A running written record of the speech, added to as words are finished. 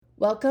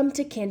Welcome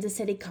to Kansas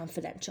City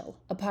Confidential,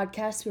 a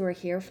podcast where we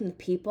hear from the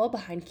people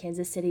behind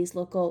Kansas City's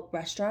local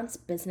restaurants,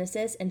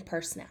 businesses, and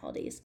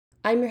personalities.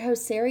 I'm your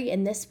host, Sari,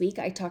 and this week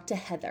I talked to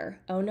Heather,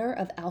 owner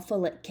of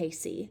AlphaLit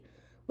KC.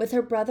 With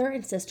her brother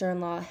and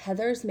sister-in-law,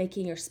 Heather's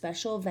making your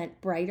special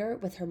event brighter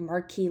with her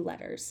marquee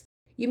letters.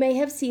 You may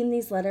have seen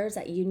these letters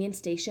at Union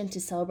Station to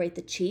celebrate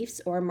the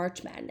Chiefs or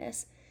March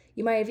Madness.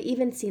 You might have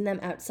even seen them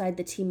outside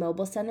the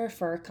T-Mobile Center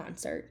for a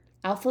concert.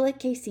 AlphaLit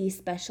KC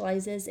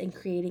specializes in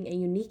creating a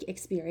unique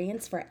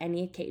experience for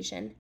any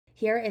occasion.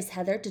 Here is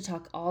Heather to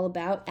talk all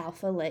about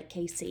AlphaLit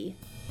KC.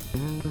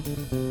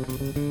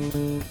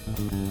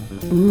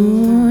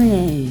 Ooh,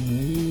 hey,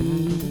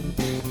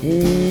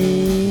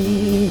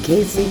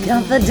 KC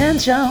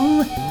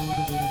Confidential.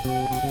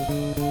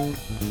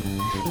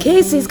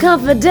 KC's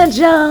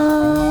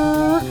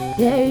Confidential.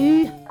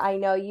 Yay. I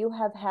know you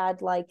have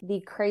had like the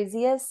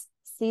craziest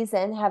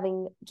season,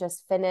 having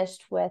just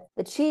finished with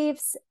the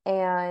Chiefs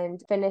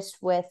and finished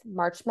with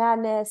March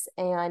Madness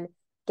and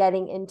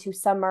getting into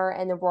summer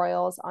and the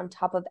Royals on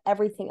top of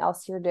everything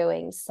else you're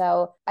doing.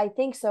 So I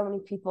think so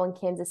many people in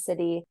Kansas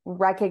City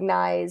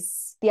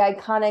recognize the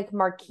iconic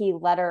marquee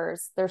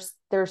letters.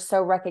 They're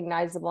so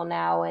recognizable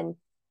now, and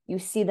you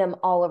see them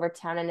all over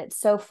town, and it's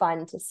so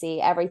fun to see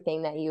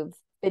everything that you've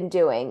been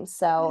doing.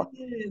 So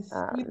we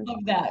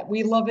love that.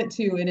 We love it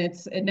too, and it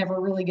never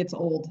really gets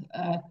old.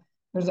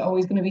 There's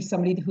always going to be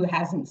somebody who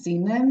hasn't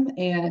seen them,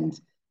 and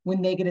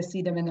when they get to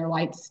see them in their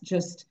lights,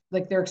 just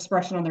like their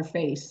expression on their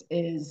face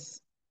it's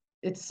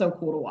so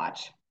cool to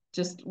watch.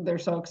 Just they're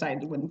so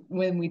excited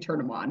when we turn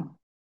them on.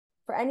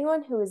 For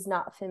anyone who is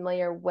not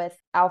familiar with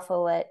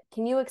AlphaLit,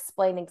 can you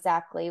explain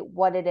exactly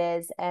what it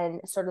is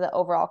and sort of the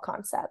overall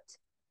concept?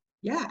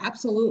 Yeah,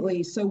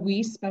 absolutely. So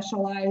we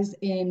specialize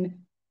in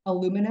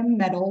aluminum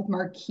metal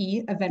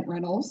marquee event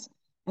rentals,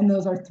 and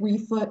those are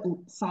 3-foot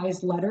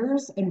size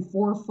letters and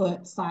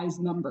 4-foot size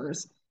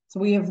numbers. So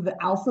we have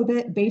the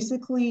alphabet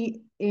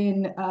basically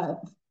in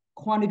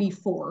quantity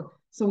 4.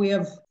 So we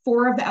have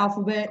 4 of the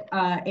alphabet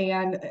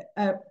and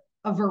a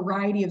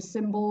variety of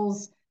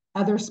symbols,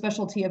 other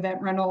specialty event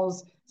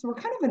rentals. So we're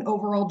kind of an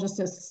overall just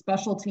a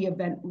specialty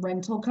event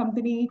rental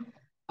company,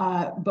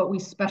 but we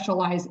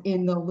specialize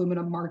in the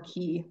aluminum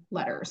marquee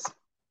letters.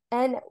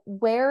 And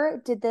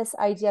where did this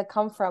idea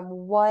come from?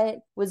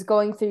 What was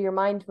going through your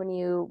mind when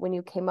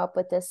you came up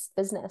with this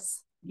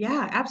business?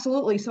 Yeah,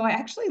 absolutely. So I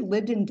actually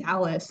lived in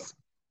Dallas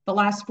the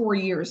last 4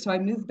 years. So I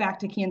moved back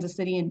to Kansas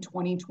City in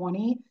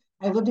 2020.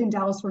 I lived in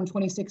Dallas from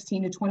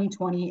 2016 to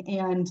 2020.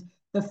 And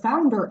the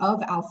founder of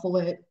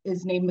AlphaLit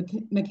is named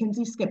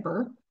Mackenzie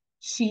Skipper.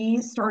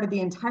 She started the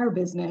entire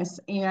business,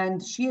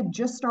 and she had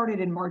just started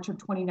in March of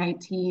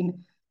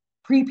 2019.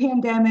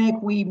 Pre-pandemic,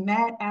 we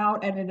met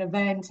out at an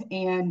event,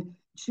 and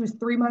she was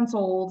 3 months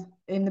old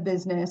in the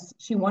business.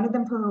 She wanted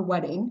them for her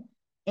wedding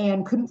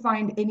and couldn't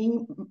find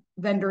any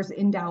vendors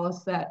in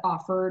Dallas that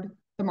offered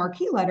the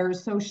marquee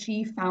letters. So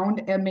she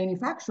found a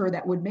manufacturer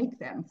that would make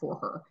them for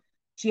her.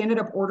 She ended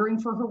up ordering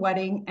for her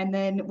wedding and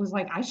then was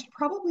like, I should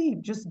probably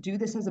just do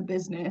this as a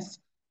business.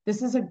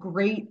 This is a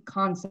great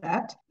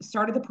concept.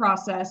 Started the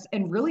process,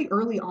 and really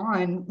early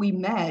on, we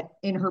met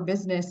in her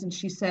business, and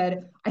she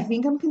said, I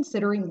think I'm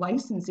considering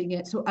licensing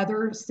it so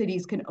other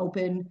cities can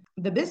open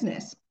the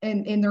business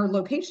in their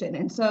location.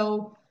 And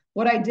so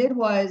what I did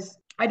was,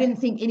 I didn't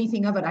think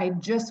anything of it. I had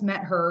just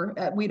met her.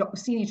 We'd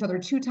seen each other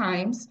 2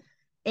 times.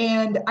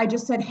 And I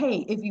just said,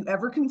 hey, if you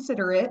ever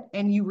consider it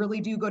and you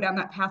really do go down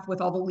that path with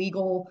all the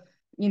legal,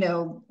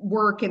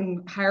 work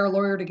and hire a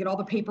lawyer to get all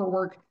the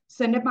paperwork,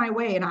 send it my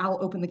way and I'll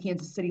open the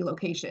Kansas City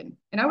location.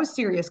 And I was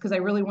serious because I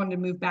really wanted to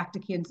move back to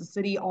Kansas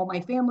City. All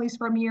my family's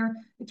from here.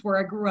 It's where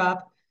I grew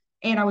up.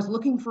 And I was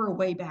looking for a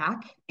way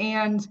back.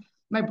 And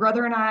my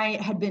brother and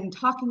I had been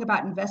talking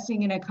about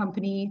investing in a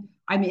company.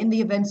 I'm in the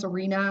events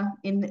arena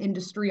in the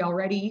industry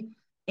already.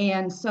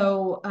 And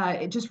so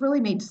it just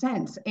really made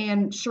sense.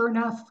 And sure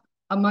enough,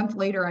 a month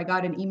later, I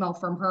got an email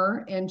from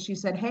her and she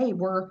said, hey,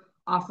 we're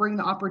offering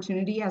the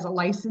opportunity as a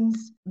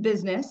licensed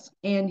business,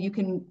 and you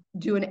can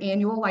do an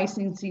annual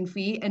licensing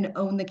fee and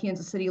own the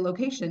Kansas City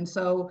location.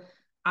 So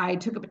I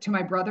took it to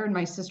my brother and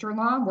my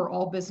sister-in-law. We're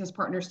all business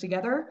partners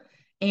together,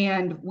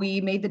 and we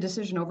made the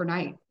decision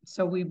overnight.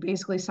 So we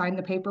basically signed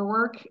the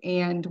paperwork,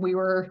 and we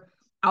were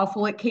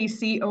AlphaLit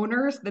KC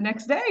owners the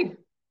next day.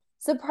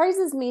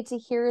 Surprises me to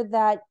hear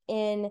that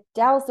in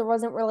Dallas there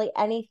wasn't really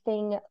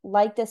anything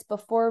like this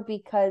before,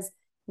 because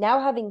now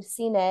having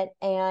seen it,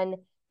 and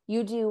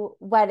you do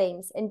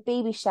weddings and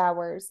baby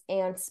showers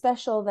and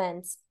special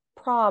events,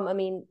 prom. I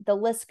mean, the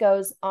list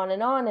goes on.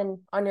 And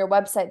on your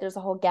website, there's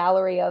a whole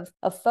gallery of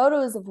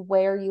photos of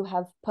where you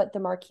have put the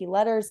marquee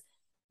letters.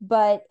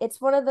 But it's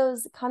one of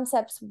those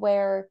concepts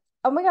where,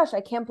 oh my gosh,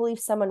 I can't believe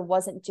someone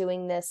wasn't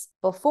doing this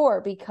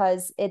before,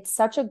 because it's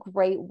such a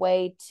great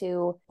way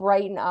to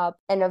brighten up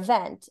an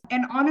event.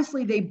 And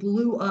honestly, they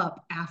blew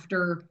up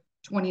after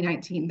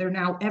 2019. They're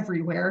now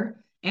everywhere.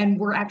 And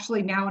we're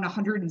actually now in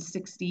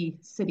 160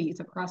 cities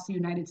across the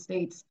United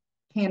States,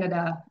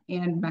 Canada,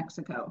 and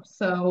Mexico.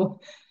 So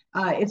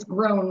It's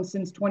grown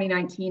since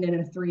 2019 in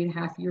a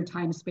 3.5 year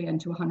time span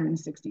to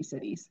 160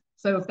 cities.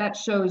 So if that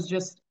shows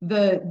just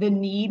the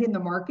need in the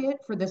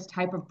market for this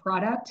type of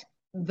product,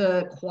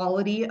 the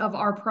quality of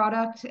our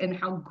product and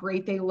how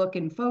great they look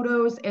in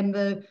photos, and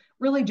the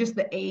really just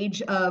the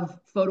age of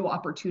photo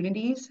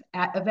opportunities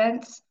at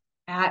events,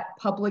 at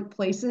public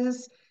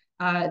places.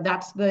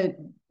 That's the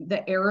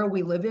era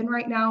we live in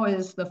right now,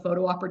 is the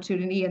photo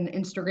opportunity and the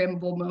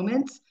Instagrammable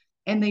moments.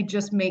 And they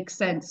just make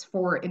sense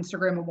for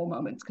Instagrammable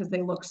moments because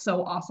they look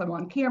so awesome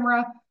on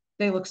camera.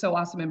 They look so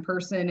awesome in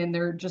person, and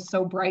they're just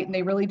so bright, and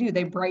they really do.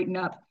 They brighten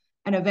up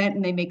an event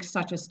and they make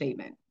such a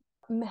statement.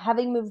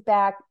 Having moved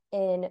back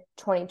in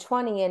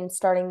 2020 and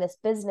starting this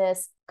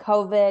business,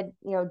 COVID,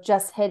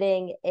 just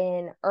hitting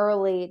in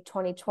early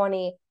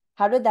 2020,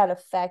 how did that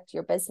affect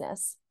your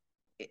business?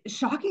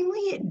 Shockingly,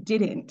 it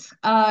didn't.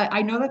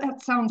 I know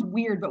that sounds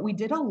weird, but we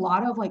did a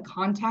lot of like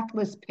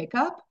contactless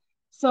pickup.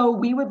 So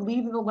we would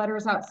leave the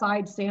letters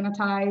outside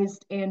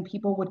sanitized, and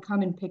people would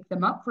come and pick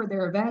them up for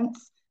their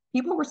events.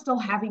 People were still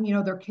having,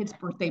 their kids'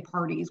 birthday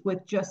parties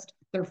with just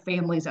their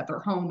families at their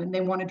home, and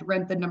they wanted to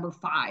rent the number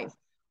 5,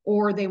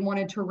 or they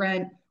wanted to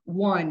rent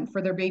 1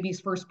 for their baby's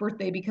first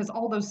birthday, because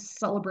all those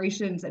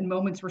celebrations and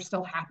moments were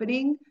still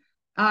happening.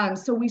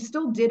 So we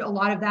still did a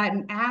lot of that.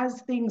 And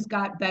as things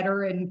got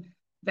better and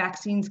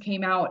vaccines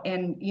came out,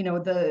 and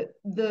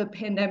the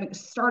pandemic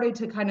started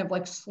to kind of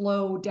like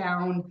slow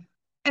down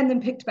and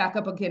then picked back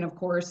up again, of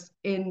course,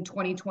 in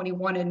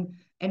 2021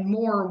 and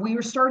more, we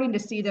were starting to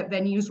see that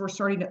venues were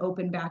starting to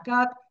open back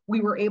up. We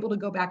were able to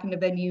go back into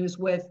venues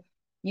with,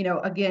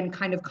 again,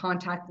 kind of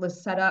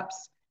contactless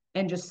setups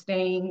and just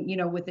staying,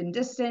 within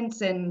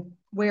distance and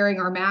wearing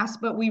our masks.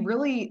 But we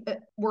really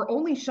were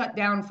only shut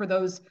down for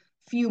those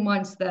few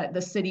months that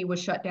the city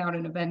was shut down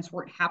and events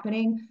weren't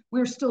happening. We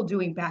were still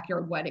doing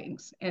backyard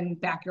weddings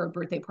and backyard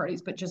birthday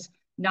parties, but just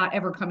not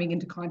ever coming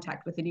into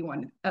contact with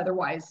anyone,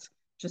 otherwise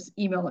just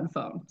email and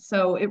phone.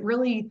 So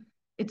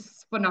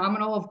it's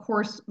phenomenal. Of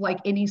course, like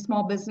any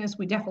small business,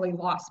 we definitely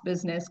lost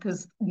business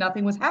because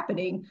nothing was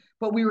happening,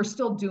 but we were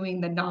still doing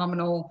the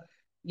nominal,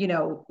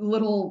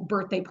 little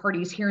birthday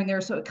parties here and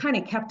there. So it kind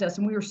of kept us,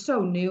 and we were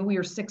so new. We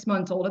were 6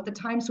 months old at the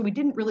time, so we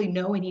didn't really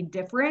know any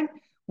different.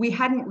 We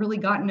hadn't really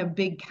gotten a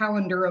big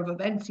calendar of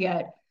events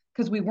yet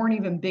because we weren't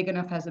even big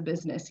enough as a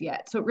business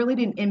yet. So it really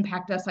didn't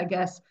impact us, I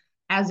guess,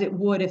 as it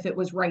would if it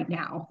was right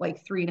now,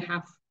 like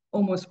 3.5,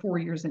 almost 4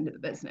 years into the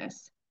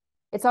business.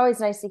 It's always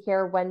nice to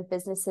hear when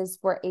businesses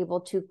were able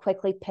to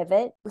quickly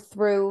pivot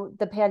through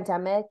the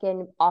pandemic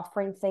and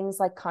offering things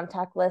like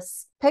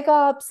contactless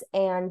pickups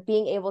and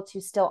being able to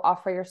still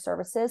offer your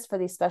services for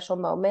these special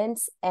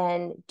moments,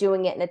 and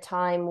doing it in a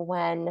time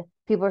when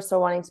people are still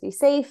wanting to be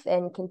safe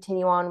and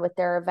continue on with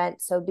their event.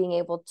 So being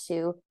able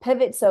to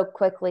pivot so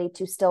quickly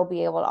to still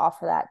be able to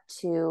offer that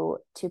to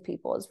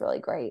people is really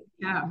great.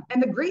 Yeah.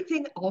 And the great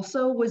thing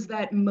also was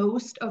that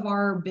most of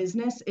our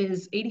business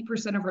is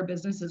 80% of our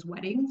business is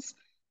weddings.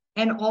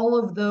 And all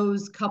of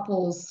those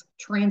couples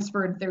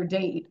transferred their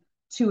date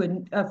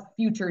to a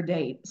future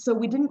date. So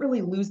we didn't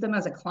really lose them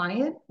as a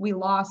client. We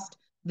lost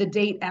the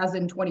date as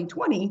in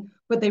 2020,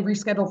 but they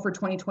rescheduled for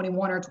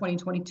 2021 or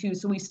 2022.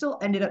 So we still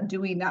ended up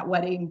doing that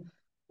wedding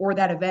or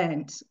that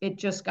event. It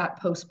just got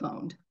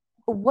postponed.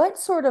 What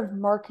sort of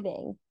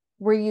marketing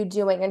were you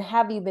doing and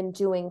have you been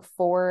doing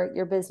for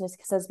your business?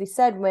 Because as we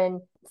said,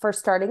 when first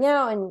starting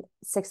out and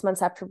 6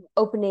 months after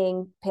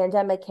opening,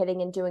 pandemic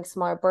hitting and doing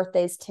smaller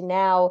birthdays, to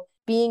now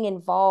being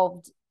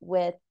involved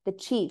with the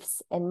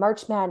Chiefs and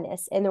March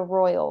Madness and the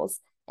Royals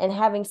and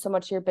having so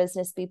much of your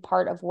business be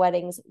part of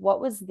weddings,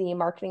 what was the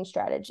marketing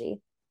strategy?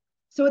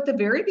 So at the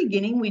very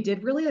beginning, we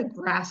did really a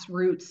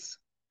grassroots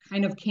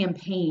kind of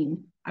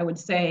campaign. I would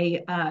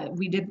say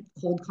we did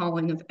cold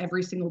calling of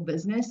every single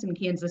business in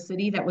Kansas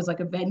City that was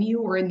like a venue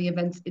or in the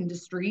events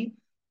industry.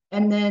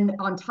 And then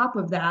on top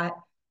of that,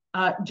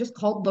 just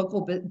called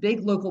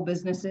big local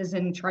businesses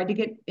and tried to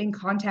get in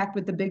contact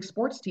with the big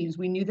sports teams.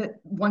 We knew that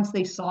once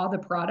they saw the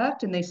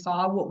product and they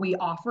saw what we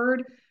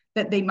offered,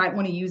 that they might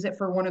want to use it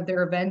for one of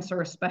their events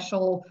or a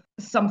special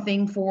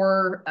something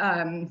for,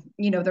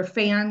 their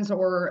fans,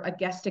 or a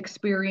guest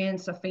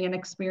experience, a fan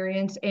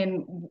experience.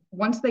 And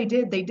once they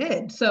did, they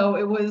did. So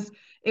it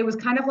was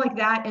kind of like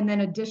that. And then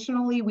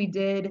additionally,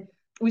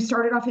 we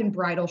started off in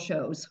bridal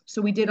shows.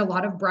 So we did a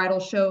lot of bridal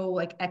show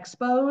like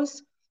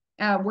expos,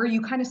 where you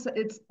kind of,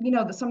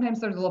 sometimes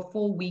there's a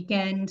full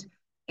weekend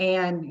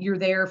and you're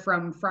there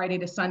from Friday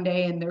to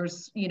Sunday, and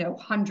there's,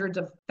 hundreds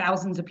of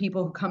thousands of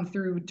people who come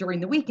through during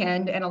the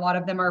weekend. And a lot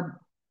of them are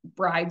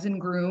brides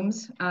and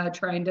grooms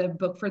trying to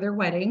book for their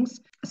weddings.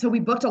 So we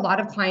booked a lot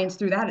of clients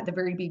through that at the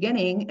very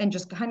beginning and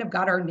just kind of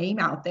got our name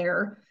out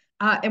there.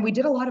 And we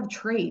did a lot of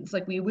trades.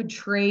 Like we would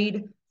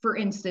trade, for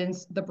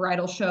instance, the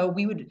bridal show,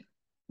 we would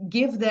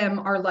give them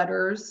our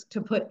letters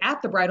to put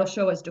at the bridal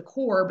show as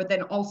decor, but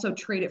then also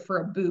trade it for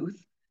a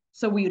booth.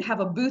 So we would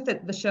have a booth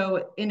at the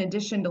show in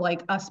addition to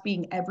like us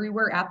being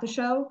everywhere at the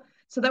show.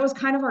 So that was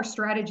kind of our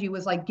strategy,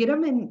 was like get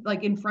them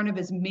in front of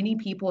as many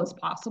people as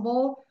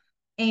possible.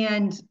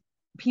 And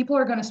people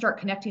are going to start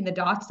connecting the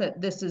dots that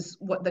this is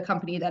what the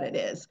company that it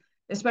is.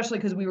 especially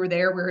because we were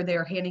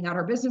there handing out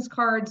our business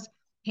cards,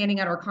 handing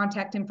out our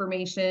contact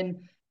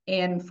information.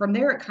 And from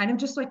there, it kind of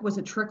just like was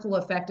a trickle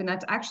effect. And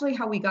that's actually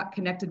how we got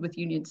connected with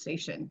Union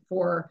Station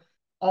for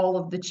all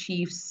of the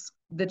Chiefs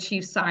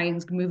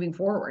signs moving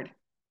forward.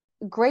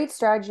 Great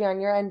strategy on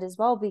your end as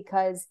well,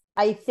 because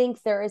I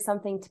think there is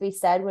something to be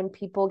said when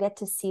people get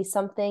to see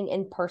something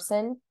in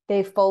person,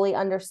 they fully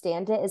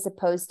understand it, as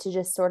opposed to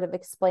just sort of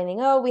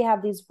explaining, oh, we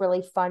have these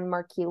really fun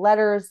marquee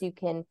letters. You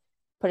can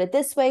put it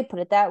this way, put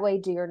it that way,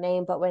 do your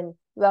name. But when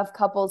you have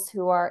couples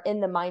who are in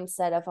the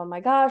mindset of, oh my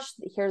gosh,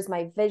 here's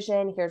my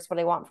vision, here's what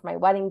I want for my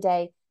wedding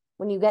day,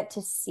 when you get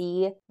to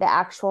see the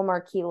actual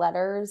marquee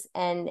letters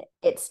and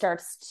it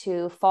starts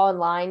to fall in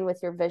line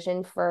with your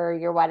vision for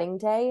your wedding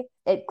day,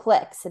 it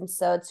clicks. And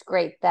so it's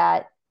great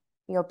that,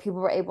 people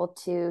were able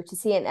to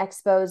see it. And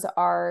expos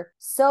are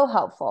so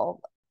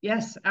helpful.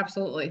 Yes,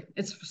 absolutely.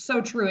 It's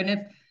so true.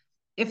 And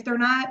if they're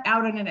not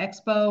out at an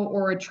expo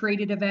or a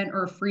traded event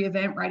or a free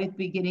event right at the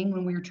beginning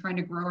when we were trying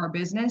to grow our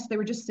business, they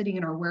were just sitting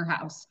in our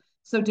warehouse.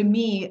 So to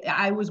me,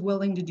 I was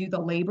willing to do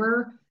the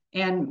labor,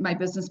 and my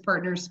business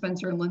partners,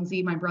 Spencer and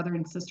Lindsay, my brother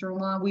and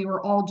sister-in-law, we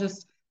were all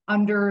just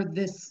under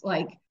this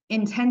like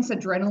intense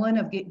adrenaline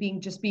of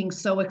being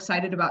so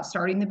excited about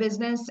starting the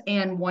business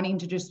and wanting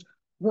to just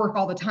work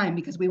all the time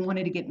because we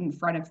wanted to get in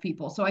front of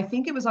people. So I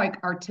think it was like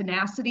our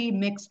tenacity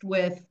mixed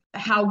with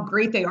how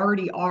great they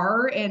already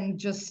are and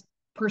just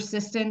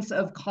persistence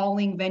of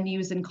calling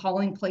venues and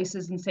calling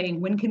places and saying,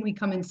 when can we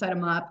come and set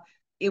them up?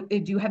 Do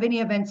you have any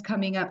events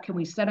coming up? Can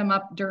we set them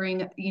up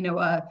during,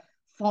 a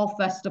fall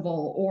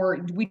festival?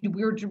 Or we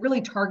were really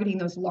targeting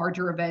those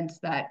larger events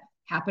that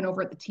happen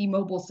over at the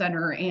T-Mobile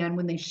Center. And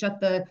when they shut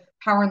the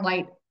Power and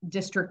Light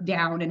district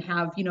down and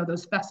have,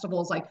 those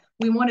festivals, like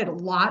we wanted a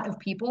lot of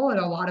people and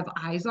a lot of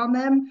eyes on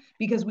them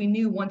because we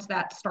knew once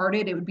that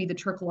started, it would be the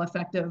trickle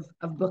effect of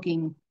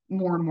booking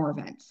more and more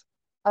events.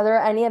 Are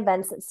there any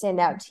events that stand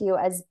out to you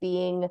as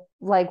being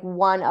like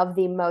one of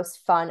the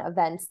most fun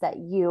events that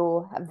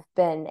you have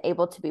been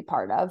able to be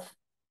part of?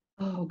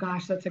 Oh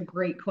gosh, that's a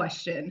great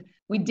question.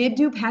 We did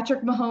do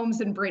Patrick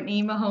Mahomes and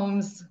Brittany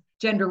Mahomes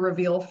gender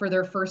reveal for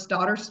their first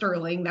daughter,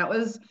 Sterling. That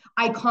was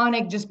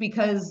iconic just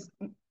because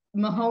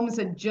Mahomes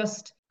had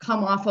just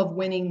come off of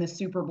winning the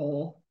Super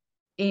Bowl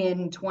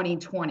in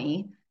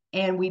 2020,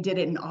 and we did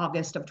it in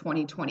August of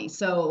 2020.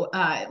 So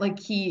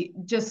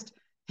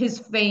his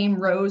fame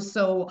rose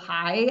so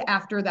high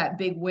after that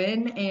big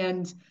win.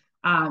 And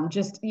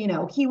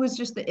he was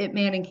just the it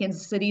man in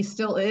Kansas City,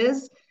 still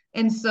is.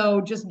 And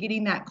so just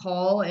getting that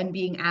call and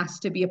being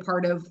asked to be a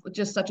part of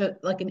just such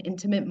an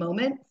intimate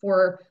moment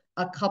for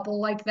a couple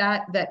like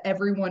that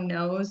everyone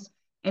knows,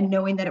 and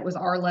knowing that it was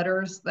our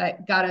letters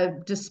that got to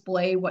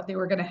display what they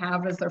were going to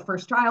have as their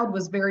first child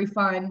was very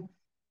fun,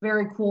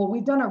 very cool.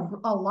 We've done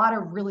a lot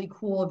of really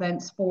cool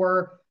events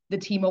for the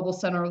T-Mobile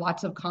Center,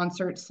 lots of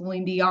concerts,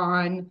 Celine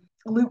Dion,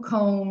 Luke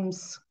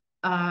Combs,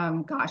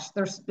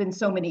 there's been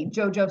so many,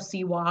 JoJo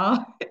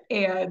Siwa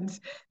and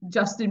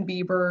Justin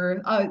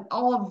Bieber,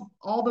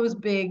 all those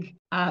big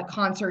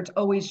concerts.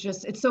 Always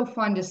it's so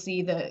fun to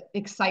see the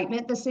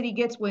excitement the city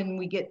gets when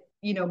we get,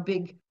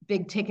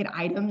 big ticket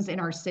items in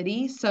our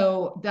city.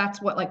 So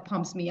that's what like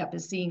pumps me up,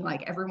 is seeing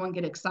like everyone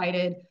get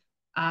excited.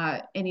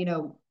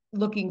 And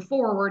looking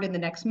forward, in the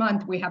next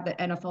month, we have the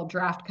NFL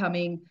draft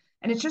coming,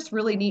 and it's just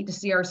really neat to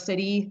see our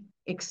city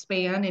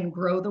expand and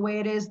grow the way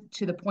it is,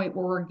 to the point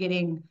where we're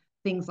getting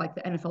things like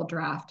the NFL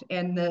draft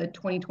and the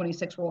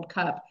 2026 World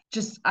Cup,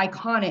 just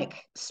iconic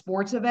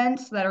sports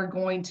events that are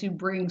going to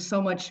bring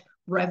so much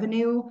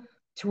revenue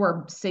to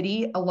our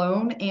city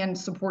alone and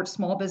support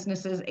small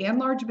businesses and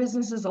large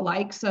businesses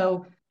alike.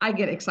 So I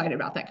get excited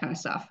about that kind of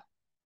stuff.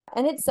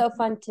 And it's so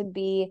fun to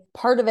be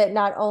part of it,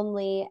 not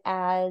only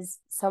as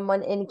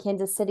someone in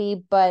Kansas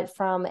City, but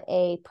from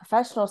a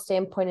professional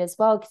standpoint as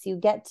well, because you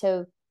get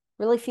to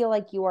really feel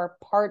like you are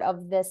part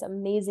of this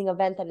amazing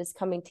event that is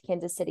coming to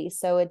Kansas City.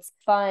 So it's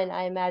fun,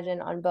 I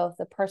imagine, on both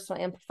the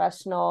personal and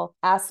professional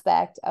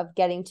aspect of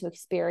getting to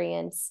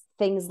experience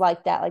things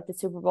like that, like the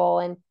Super Bowl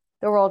and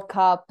the World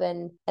Cup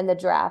and the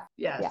draft.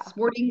 Yes. Yeah.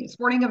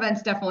 Sporting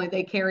events, definitely,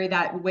 they carry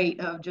that weight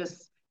of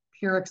just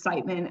pure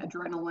excitement,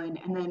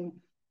 adrenaline, and then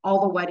all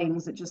the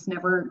weddings. It just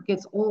never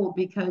gets old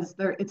because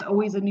it's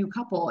always a new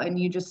couple, and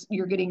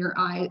you're getting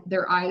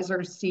their eyes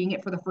are seeing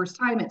it for the first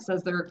time. It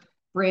says their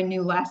brand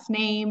new last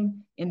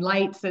name in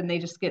lights, and they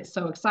just get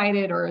so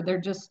excited, or they're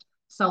just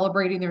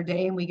celebrating their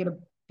day, and we get to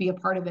be a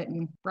part of it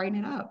and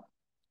brighten it up.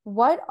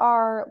 What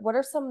are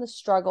some of the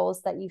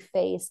struggles that you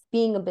face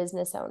being a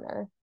business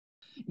owner?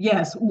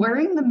 Yes,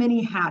 wearing the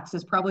many hats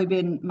has probably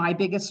been my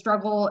biggest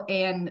struggle,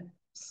 and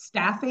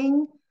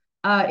staffing.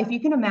 If you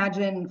can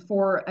imagine,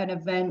 for an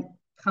event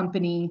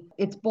company,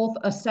 it's both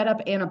a setup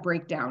and a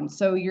breakdown.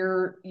 So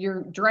you're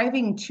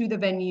driving to the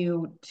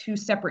venue 2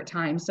 separate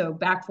times, so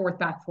back forth.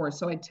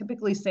 So I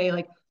typically say,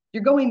 like,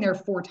 you're going there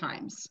 4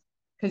 times,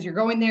 because you're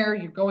going there,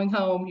 you're going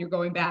home, you're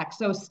going back.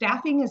 So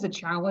staffing is a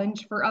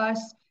challenge for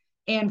us,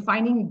 and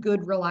finding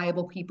good,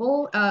 reliable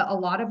people. A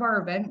lot of our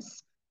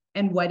events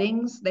and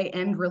weddings, they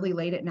end really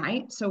late at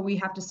night. So we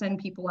have to send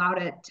people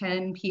out at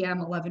 10 p.m.,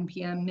 11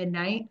 p.m.,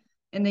 midnight,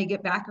 and they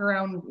get back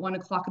around 1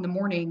 o'clock in the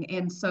morning.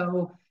 And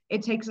so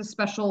it takes a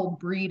special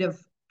breed of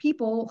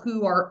people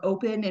who are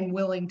open and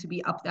willing to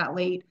be up that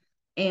late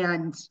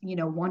and,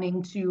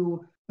 wanting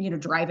to,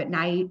 drive at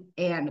night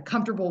and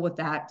comfortable with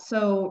that.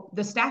 So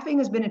the staffing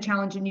has been a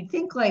challenge. And you'd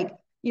think like,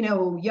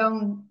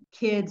 young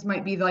kids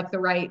might be like the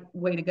right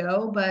way to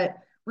go, but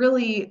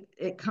really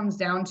it comes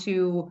down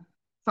to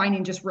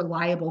finding just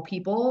reliable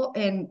people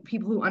and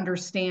people who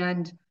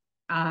understand.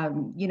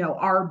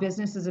 Our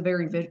business is a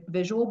very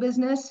visual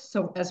business.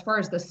 So as far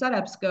as the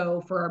setups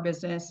go for our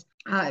business,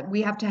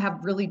 we have to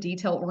have really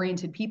detail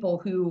oriented people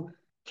who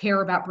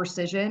care about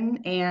precision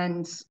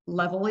and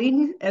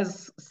leveling,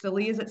 as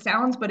silly as it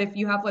sounds. But if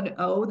you have an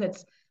O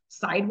that's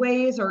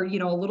sideways or,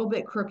 a little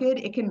bit crooked,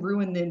 it can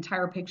ruin the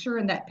entire picture.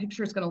 And that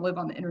picture is going to live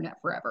on the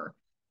internet forever.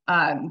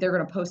 They're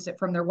going to post it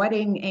from their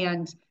wedding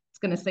and it's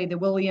going to say the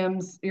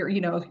Williams or,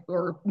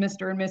 or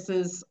Mr. and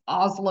Mrs.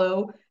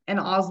 Oslo, and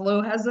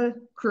Oslo has a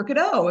crooked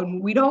O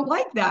and we don't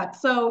like that.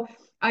 So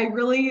I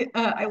really,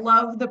 I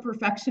love the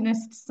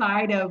perfectionist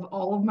side of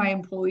all of my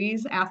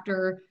employees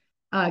after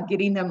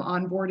getting them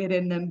onboarded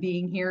and them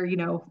being here,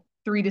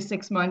 3 to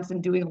 6 months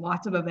and doing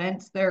lots of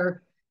events.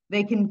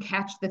 They can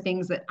catch the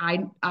things that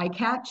I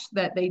catch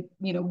that they,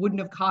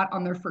 wouldn't have caught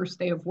on their first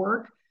day of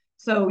work.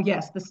 So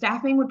yes, the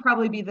staffing would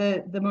probably be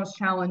the most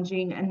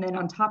challenging. And then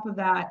on top of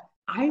that,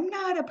 I'm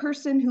not a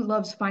person who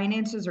loves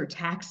finances or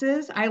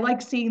taxes. I like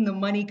seeing the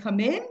money come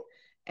in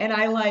and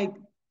I like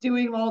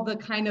doing all the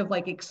kind of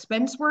like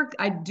expense work.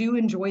 I do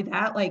enjoy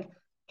that, like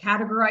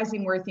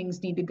categorizing where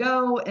things need to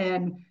go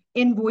and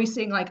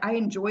invoicing. Like I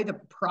enjoy the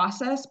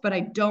process, but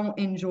I don't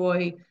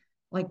enjoy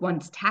like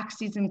once tax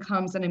season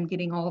comes and I'm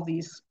getting all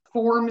these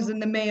forms in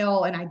the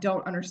mail and I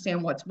don't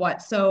understand what's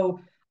what. So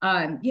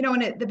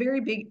and at the very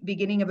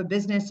beginning of a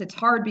business, it's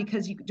hard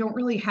because you don't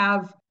really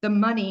have the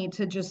money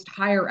to just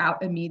hire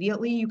out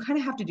immediately. You kind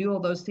of have to do all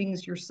those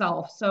things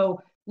yourself.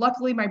 So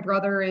luckily, my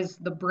brother is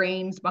the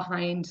brains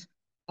behind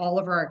all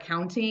of our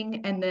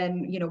accounting. And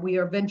then, we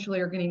eventually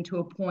are getting to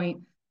a point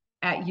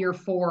at year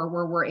 4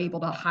 where we're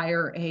able to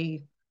hire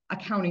a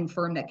accounting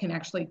firm that can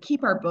actually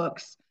keep our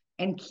books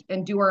and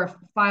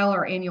file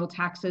our annual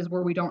taxes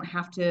where we don't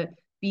have to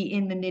be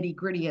in the nitty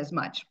gritty as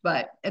much.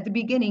 But at the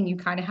beginning, you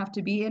kind of have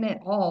to be in it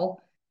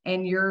all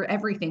and your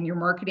everything, your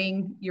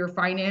marketing, your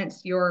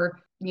finance, your,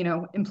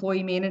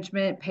 employee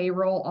management,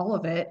 payroll, all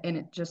of it. And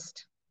it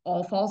just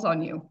all falls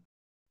on you.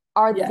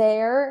 Are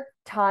there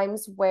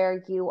times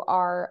where you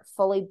are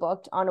fully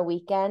booked on a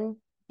weekend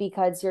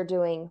because you're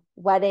doing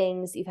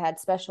weddings, you've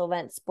had special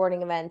events,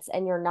 sporting events,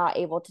 and you're not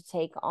able to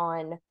take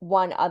on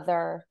one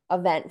other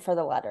event for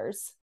the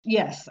letters?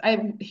 Yes,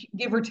 I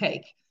give or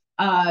take.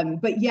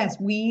 But yes,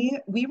 we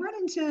run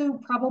into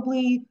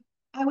probably,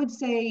 I would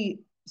say,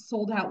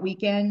 sold out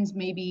weekends,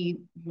 maybe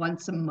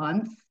once a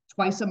month,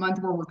 twice a month,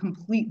 where we're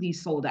completely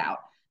sold out.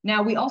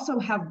 Now we also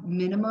have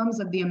minimums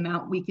of the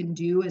amount we can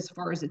do as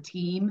far as a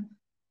team.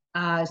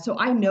 So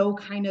I know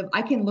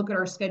I can look at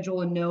our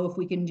schedule and know if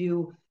we can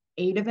do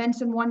 8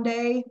 events in one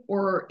day,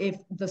 or if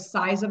the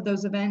size of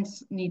those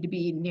events need to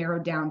be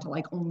narrowed down to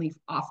like only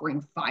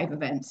offering 5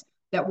 events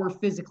that we're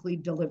physically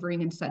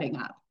delivering and setting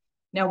up.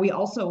 Now, we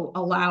also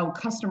allow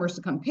customers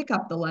to come pick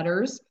up the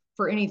letters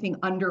for anything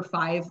under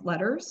 5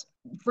 letters.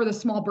 For the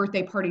small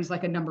birthday parties,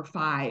 like a number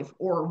 5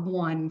 or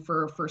 1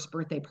 for a first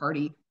birthday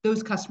party,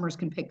 those customers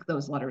can pick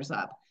those letters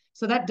up.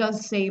 So that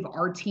does save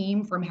our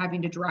team from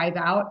having to drive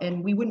out,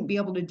 and we wouldn't be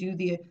able to do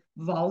the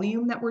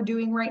volume that we're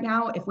doing right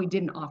now if we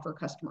didn't offer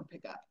customer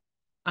pickup.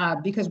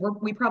 Because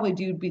we probably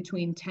do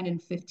between 10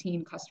 and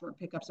 15 customer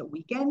pickups a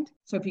weekend.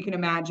 So if you can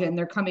imagine,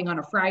 they're coming on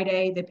a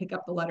Friday, they pick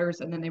up the letters,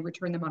 and then they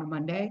return them on a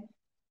Monday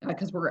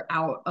because we're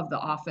out of the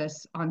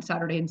office on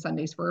Saturday and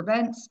Sundays for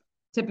events,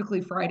 typically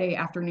Friday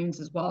afternoons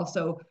as well.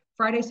 So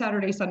Friday,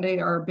 Saturday, Sunday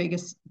are our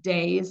biggest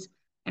days.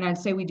 And I'd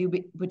say we do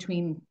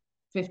between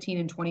 15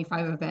 and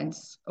 25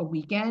 events a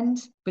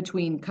weekend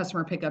between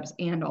customer pickups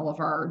and all of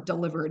our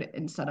delivered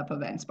and set up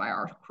events by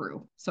our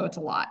crew. So it's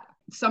a lot.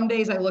 Some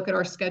days I look at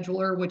our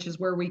scheduler, which is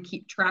where we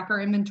keep track our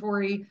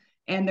inventory.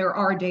 And there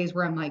are days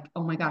where I'm like,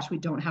 oh my gosh, we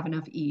don't have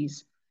enough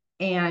E's.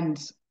 And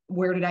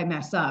where did I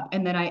mess up?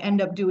 And then I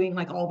end up doing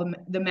like all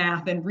the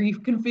math and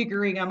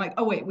reconfiguring. I'm like,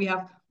 oh wait, we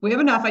have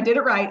enough. I did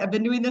it right. I've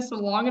been doing this for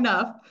long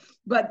enough.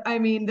 But I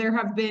mean, there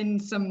have been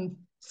some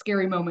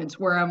scary moments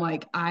where I'm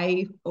like,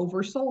 I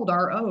oversold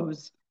our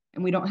O's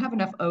and we don't have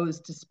enough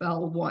O's to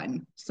spell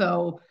 1.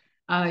 So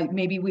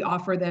maybe we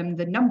offer them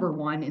the number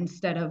 1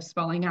 instead of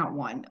spelling out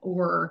 1,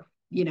 or,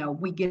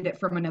 we get it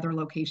from another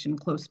location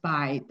close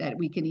by that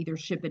we can either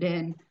ship it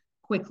in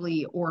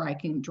quickly or I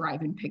can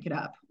drive and pick it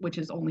up, which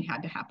has only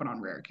had to happen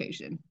on rare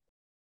occasion.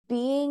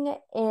 Being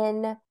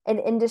in an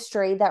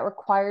industry that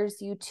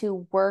requires you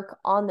to work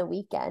on the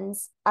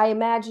weekends, I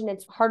imagine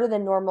it's harder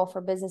than normal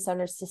for business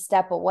owners to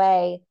step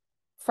away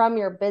from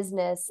your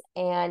business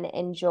and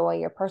enjoy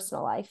your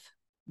personal life.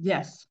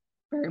 Yes.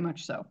 Very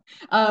much so.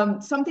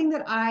 Something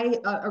that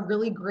a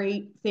really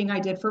great thing I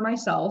did for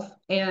myself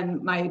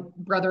and my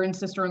brother and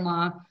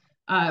sister-in-law,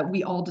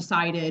 we all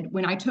decided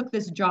when I took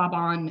this job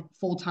on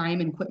full-time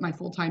and quit my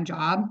full-time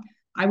job,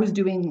 I was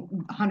doing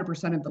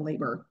 100% of the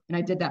labor. And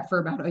I did that for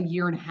about a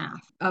year and a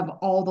half of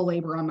all the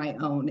labor on my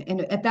own.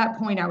 And at that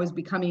point, it was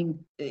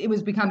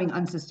becoming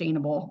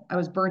unsustainable. I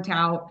was burnt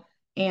out.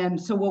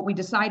 And so what we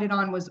decided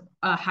on was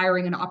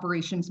hiring an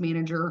operations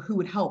manager who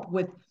would help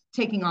with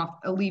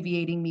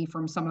alleviating me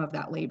from some of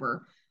that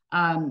labor.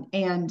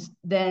 And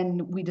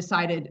then we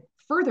decided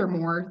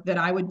furthermore that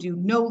I would do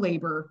no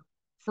labor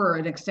for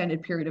an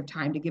extended period of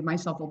time to give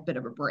myself a bit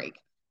of a break.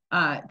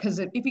 Because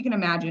if you can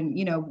imagine,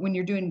 when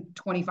you're doing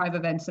 25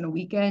 events in a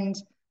weekend,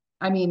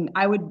 I mean,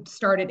 I would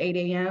start at 8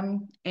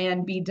 a.m.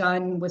 and be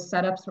done with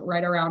setups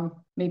right around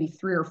maybe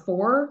 3 or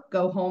 4,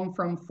 go home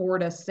from 4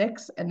 to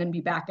 6, and then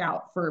be back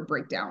out for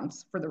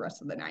breakdowns for the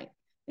rest of the night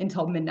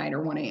until midnight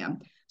or 1 a.m.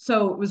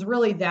 So it was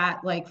really that,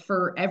 like,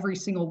 for every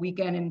single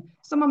weekend. And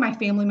some of my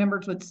family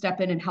members would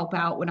step in and help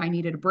out when I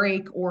needed a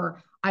break,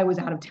 or I was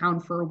out of town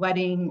for a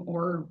wedding,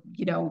 or,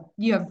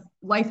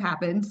 life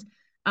happens.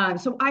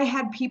 So I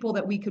had people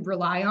that we could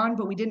rely on,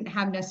 but we didn't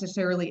have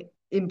necessarily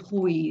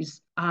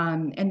employees.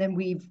 And then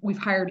we've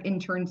hired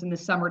interns in the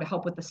summer to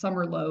help with the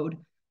summer load.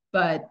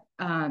 But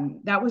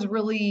that was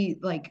really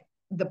like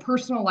the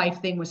personal life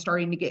thing was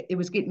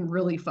getting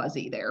really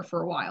fuzzy there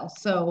for a while.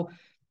 So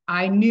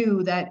I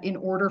knew that in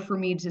order for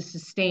me to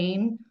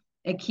sustain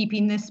and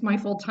keeping this my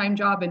full-time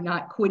job and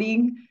not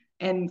quitting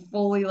and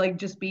fully like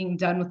just being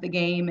done with the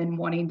game and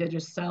wanting to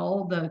just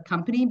sell the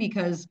company,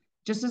 because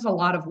just is a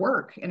lot of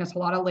work and it's a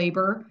lot of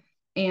labor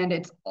and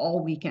it's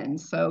all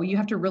weekends. So you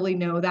have to really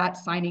know that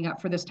signing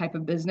up for this type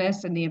of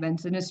business in the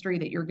events industry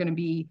that you're going to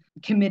be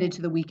committed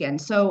to the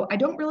weekend. So I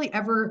don't really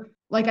ever,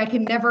 like, I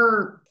can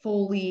never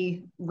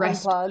fully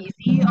rest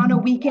easy on a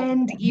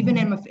weekend, even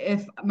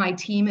if my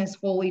team is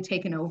fully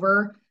taken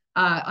over.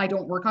 I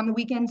don't work on the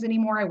weekends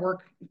anymore. I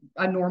work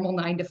a normal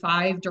 9 to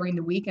 5 during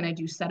the week and I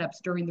do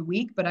setups during the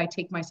week, but I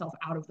take myself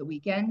out of the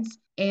weekends.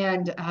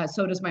 And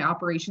so does my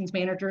operations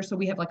manager. So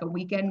we have like a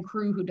weekend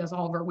crew who does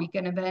all of our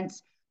weekend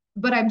events,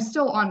 but I'm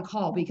still on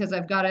call because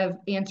I've got to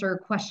answer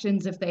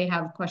questions if they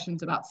have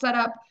questions about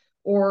setup,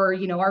 or,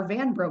 our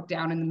van broke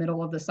down in the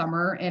middle of the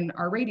summer and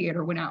our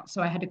radiator went out.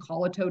 So I had to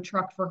call a tow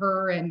truck for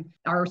her and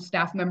our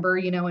staff member,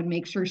 and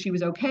make sure she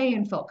was okay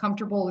and felt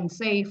comfortable and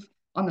safe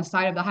on the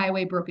side of the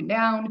highway broken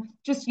down.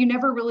 Just, you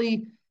never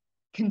really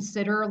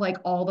consider like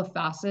all the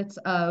facets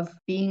of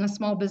being a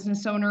small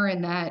business owner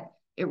and that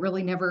it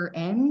really never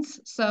ends.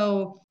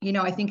 So,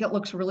 I think it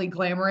looks really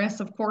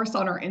glamorous, of course,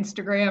 on our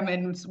Instagram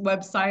and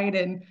website,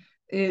 and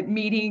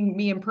meeting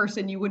me in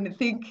person, you wouldn't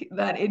think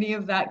that any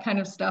of that kind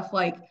of stuff,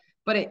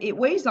 but it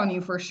weighs on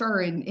you for sure.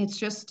 And it's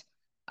just,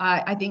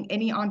 I think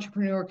any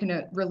entrepreneur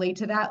can relate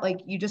to that.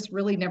 Like, you just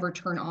really never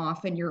turn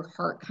off, and your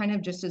heart kind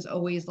of just is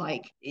always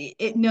like,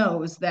 it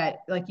knows that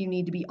like you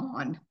need to be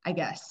on, I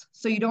guess.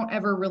 So you don't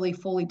ever really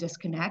fully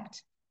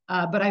disconnect.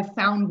 But I've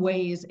found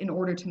ways in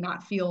order to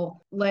not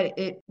let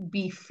it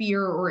be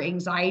fear or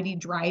anxiety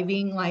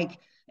driving. Like,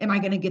 am I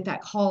going to get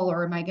that call,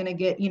 or am I going to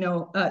get,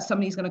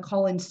 somebody's going to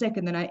call in sick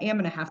and then I am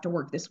going to have to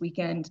work this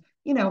weekend.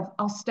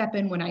 I'll step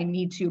in when I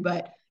need to,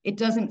 but it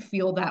doesn't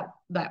feel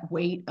that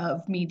weight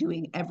of me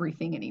doing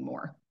everything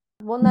anymore.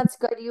 Well, and that's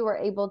good. You were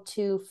able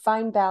to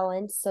find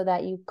balance so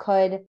that you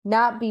could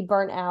not be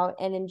burnt out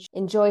and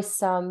enjoy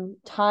some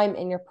time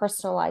in your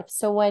personal life.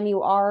 So when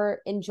you are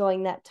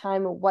enjoying that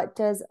time, what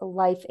does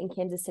life in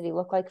Kansas City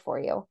look like for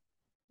you?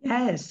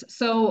 Yes.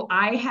 So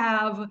I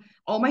have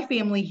all my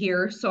family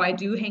here. So I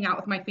do hang out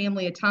with my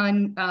family a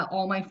ton.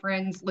 All my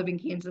friends live in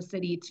Kansas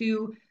City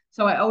too.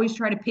 So I always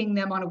try to ping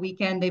them on a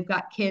weekend. They've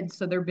got kids,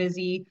 so they're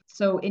busy.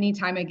 So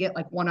anytime I get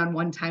like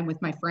one-on-one time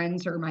with my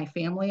friends or my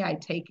family, I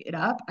take it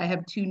up. I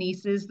have 2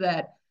 nieces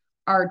that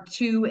are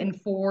 2 and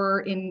 4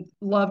 and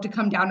love to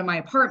come down to my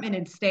apartment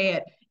and stay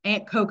at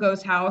Aunt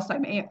Coco's house.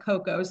 I'm Aunt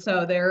Coco.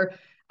 So they're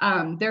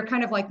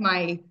kind of like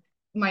my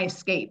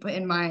escape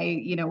and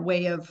my,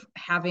 way of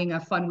having a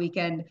fun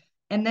weekend.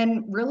 And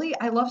then really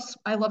I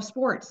love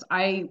sports.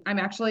 I'm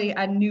actually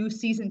a new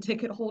season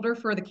ticket holder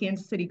for the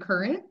Kansas City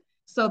Current.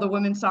 So the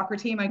women's soccer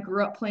team, I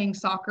grew up playing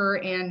soccer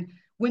and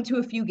went to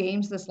a few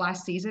games this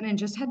last season and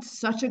just had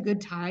such a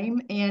good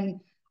time. And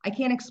I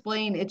can't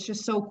explain, it's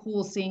just so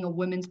cool seeing a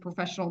women's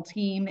professional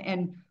team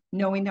and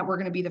knowing that we're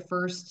going to be the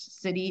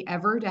first city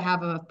ever to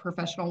have a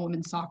professional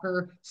women's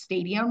soccer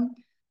stadium.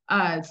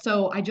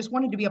 So I just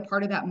wanted to be a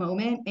part of that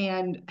moment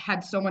and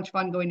had so much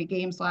fun going to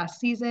games last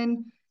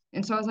season.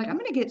 And so I was like, I'm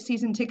going to get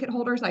season ticket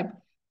holders. I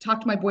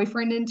talked my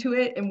boyfriend into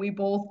it, and we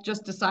both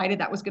just decided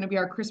that was going to be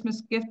our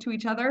Christmas gift to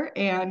each other.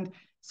 And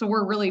so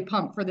we're really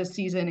pumped for this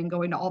season and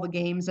going to all the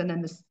games, and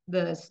then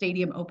the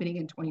stadium opening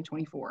in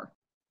 2024.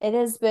 It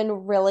has been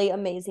really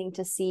amazing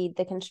to see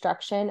the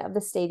construction of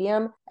the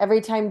stadium.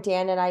 Every time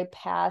Dan and I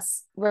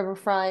pass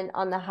Riverfront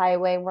on the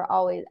highway,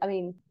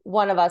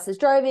 one of us is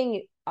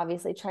driving,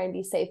 obviously try and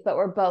be safe, but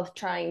we're both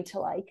trying to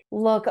like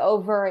look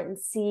over and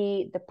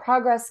see the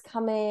progress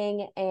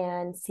coming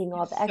and seeing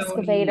all the It's so neat.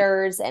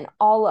 excavators and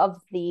all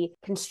of the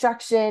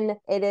construction.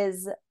 It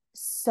is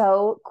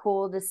so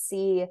cool to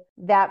see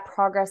that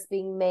progress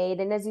being made.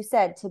 And as you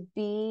said, to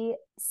be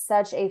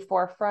such a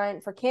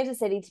forefront for Kansas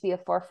City to be a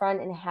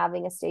forefront in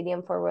having a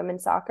stadium for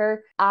women's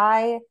soccer.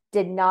 I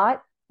did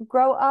not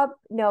grow up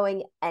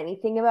knowing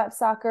anything about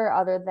soccer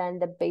other than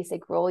the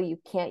basic rule you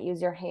can't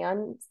use your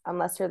hands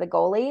unless you're the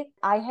goalie.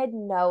 I had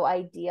no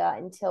idea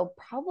until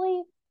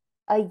probably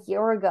a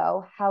year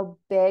ago how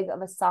big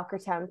of a soccer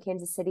town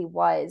Kansas City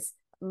was.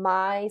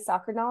 My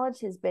soccer knowledge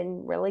has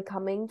been really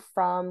coming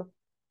from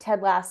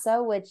Ted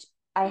Lasso, which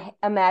I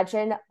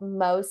imagine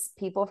most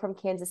people from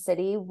Kansas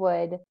City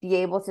would be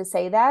able to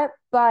say that.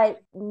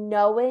 But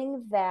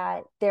knowing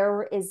that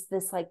there is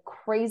this like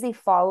crazy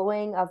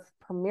following of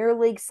Premier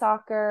League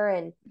soccer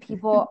and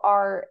people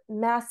are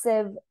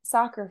massive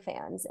soccer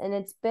fans, and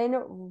it's been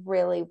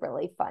really,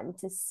 really fun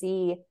to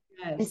see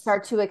and Yes.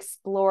 start to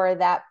explore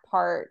that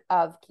part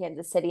of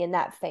Kansas City and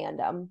that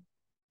fandom.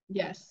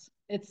 Yes.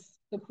 It's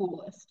the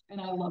coolest. And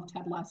I love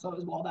Ted Lasso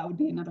as well. That would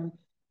be another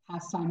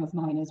pastime of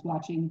mine is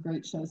watching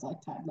great shows like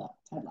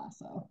Ted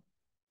Lasso.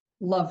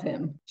 Love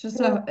him. Just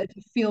a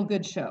feel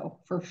good show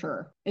for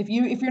sure. If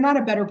you're not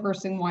a better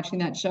person watching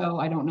that show,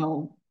 I don't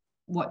know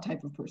what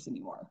type of person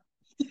you are.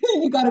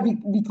 You got to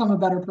become a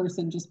better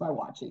person just by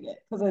watching it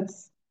because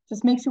it's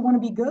just makes you want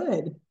to be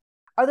good.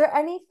 Are there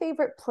any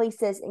favorite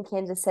places in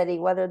Kansas City,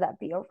 whether that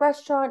be a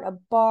restaurant, a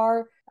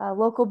bar, a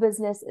local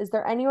business? Is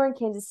there anywhere in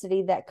Kansas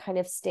City that kind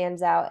of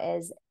stands out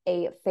as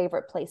a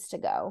favorite place to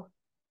go?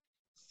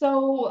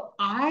 So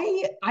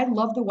I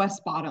love the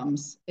West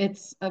Bottoms.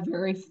 It's a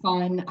very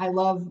fun. I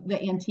love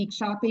the antique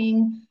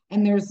shopping,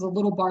 and there's a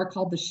little bar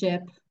called the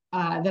Ship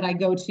that I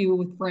go to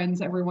with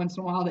friends every once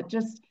in a while. That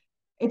just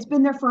it's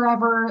been there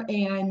forever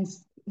and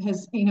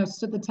has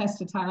stood the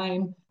test of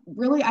time.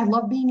 Really, I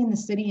love being in the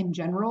city in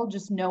general.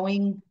 Just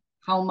knowing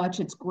how much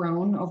it's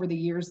grown over the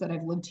years that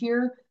I've lived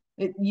here.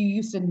 You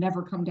used to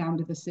never come down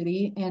to the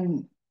city,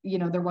 and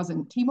there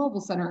wasn't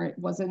T-Mobile Center. It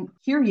wasn't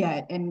here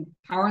yet, and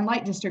Power and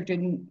Light District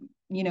didn't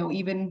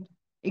even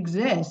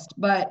exist.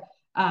 But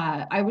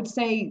I would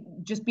say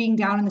just being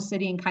down in the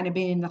city and kind of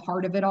being in the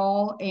heart of it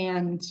all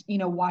and,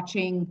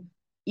 watching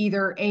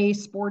either a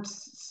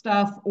sports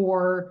stuff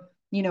or,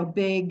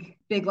 big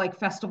like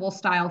festival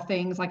style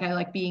things. Like I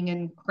like being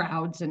in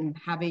crowds and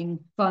having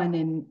fun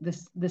in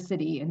the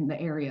city and the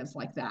areas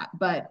like that.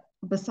 But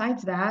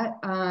besides that,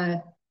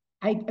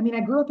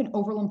 I grew up in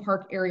Overland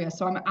Park area,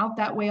 so I'm out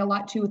that way a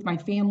lot too with my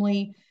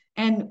family.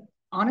 And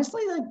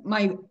honestly, like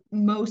my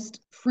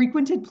most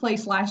frequented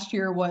place last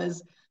year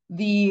was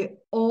the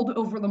old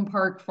Overland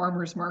Park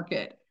Farmers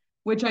Market,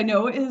 which I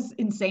know is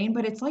insane,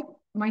 but it's like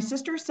my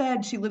sister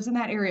said she lives in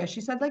that area.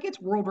 She said like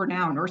it's world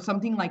renowned or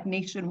something like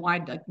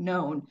nationwide like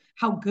known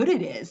how good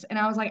it is. And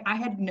I was like, I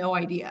had no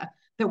idea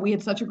that we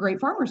had such a great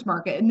farmers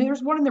market. And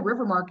there's one in the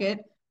River Market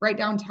right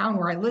downtown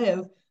where I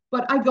live.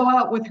 But I go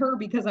out with her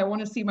because I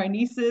want to see my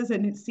nieces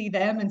and see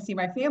them and see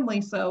my family.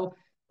 So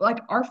like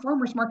our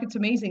farmers market's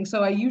amazing.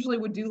 So I usually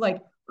would do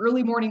like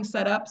early morning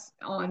setups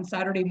on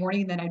Saturday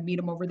morning. Then I'd meet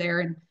them over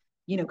there and,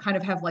 kind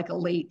of have like a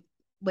late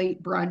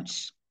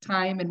brunch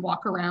time and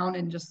walk around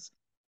and just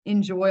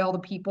enjoy all the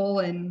people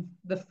and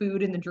the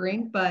food and the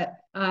drink. But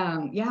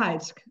yeah,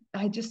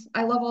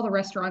 I love all the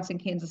restaurants in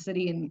Kansas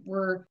City, and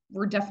we're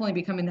definitely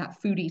becoming that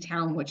foodie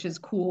town, which is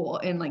cool,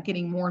 and like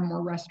getting more and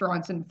more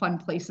restaurants and fun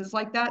places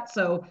like that.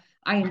 So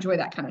I enjoy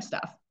that kind of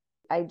stuff.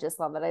 I just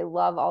love it. I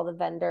love all the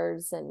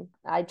vendors and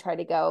I try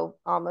to go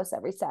almost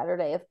every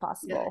Saturday if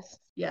possible. Yes,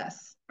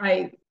 yes.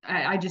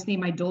 I just need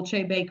my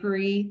Dolce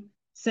Bakery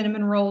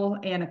cinnamon roll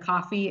and a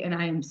coffee, and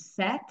I am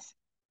set.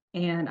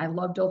 And I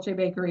love Dolce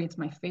Bakery. It's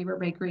my favorite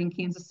bakery in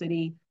Kansas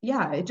City.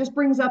 Yeah, it just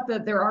brings up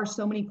that there are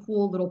so many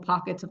cool little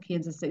pockets of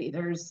Kansas City.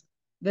 There's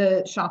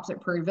the shops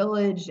at Prairie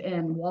Village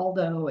and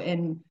Waldo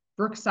and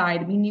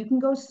Brookside. I mean, you can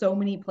go so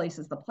many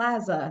places, the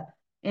Plaza,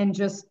 and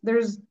just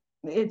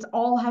it's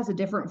all has a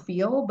different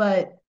feel,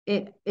 but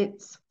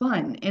it's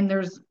fun. And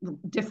there's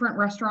different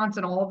restaurants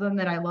and all of them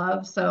that I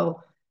love.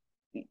 So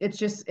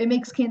it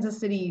makes Kansas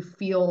City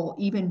feel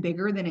even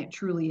bigger than it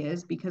truly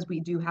is because we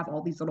do have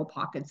all these little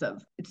pockets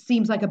of it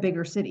seems like a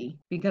bigger city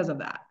because of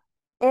that.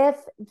 If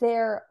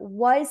there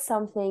was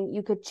something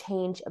you could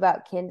change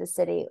about Kansas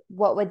City,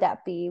 what would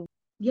that be?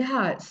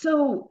 Yeah,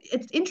 so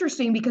it's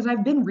interesting because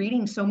I've been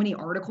reading so many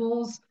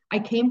articles. I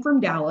came from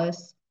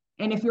Dallas,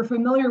 and if you're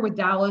familiar with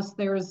Dallas,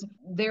 there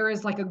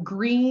is like a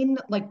green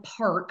like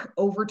park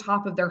over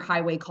top of their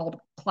highway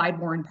called Clyde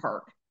Warren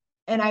Park.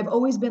 And I've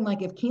always been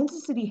like, if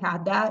Kansas City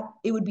had that,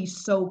 it would be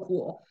so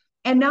cool.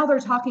 And now they're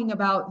talking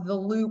about the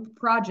Loop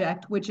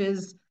project, which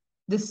is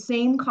the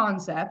same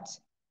concept.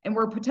 And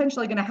we're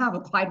potentially going to have a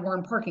Clyde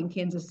Warren Park in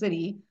Kansas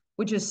City,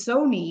 which is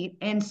so neat.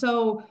 And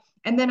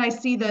then I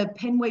see the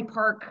Penway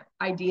Park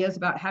ideas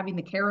about having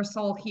the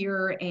carousel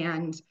here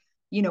and,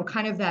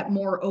 kind of that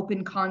more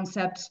open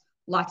concept,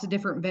 lots of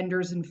different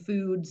vendors and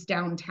foods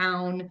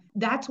downtown.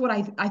 That's what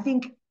I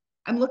think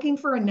I'm looking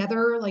for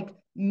another like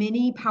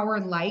mini power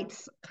and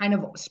lights kind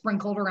of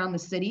sprinkled around the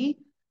city,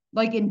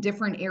 like in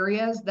different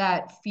areas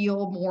that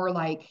feel more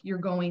like you're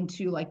going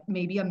to like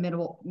maybe a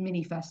middle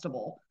mini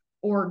festival,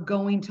 or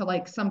going to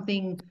like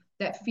something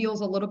that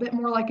feels a little bit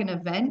more like an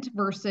event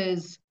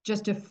versus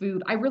just a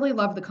food. I really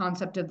love the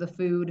concept of the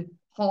food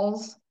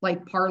halls,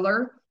 like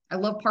Parlor. I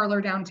love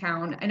Parlor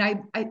downtown, and I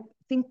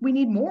think we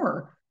need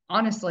more.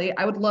 Honestly,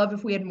 I would love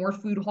if we had more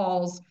food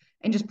halls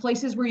and just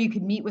places where you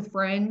could meet with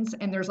friends,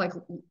 and there's like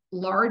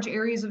large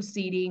areas of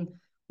seating.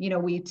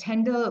 We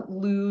tend to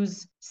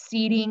lose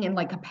seating and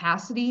like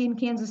capacity in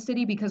Kansas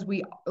City because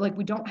we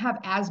don't have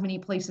as many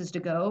places to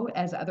go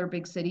as other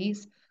big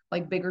cities.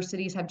 Like bigger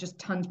cities have just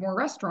tons more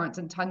restaurants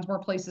and tons more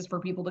places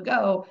for people to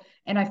go.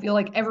 And I feel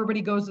like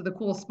everybody goes to the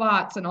cool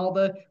spots, and all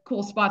the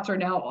cool spots are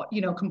now,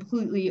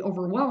 completely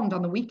overwhelmed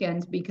on the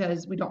weekends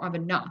because we don't have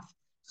enough.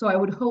 So I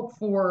would hope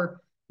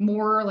for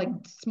more like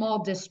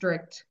small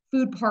district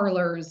food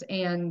parlors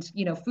and,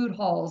 food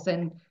halls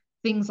and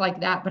things like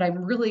that. But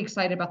I'm really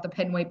excited about the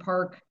Penway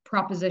Park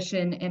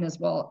proposition, and as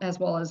well as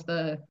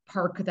the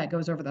park that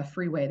goes over the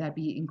freeway. That'd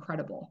be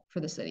incredible for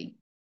the city.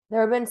 There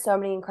have been so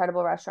many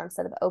incredible restaurants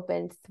that have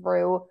opened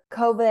through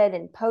COVID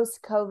and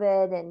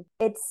post-COVID, and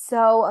it's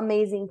so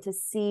amazing to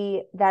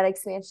see that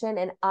expansion.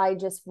 And I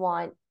just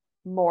want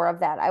more of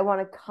that. I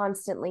want to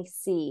constantly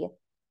see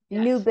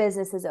new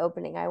businesses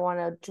opening. I want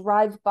to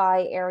drive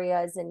by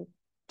areas and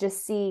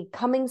just see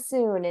coming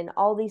soon and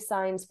all these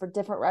signs for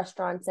different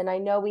restaurants. And I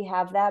know we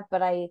have that,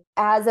 but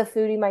as a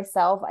foodie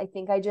myself, I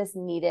think I just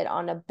need it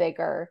on a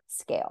bigger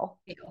scale.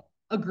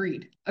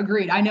 Agreed.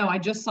 I know. I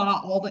just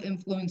saw all the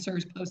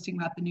influencers posting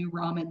about the new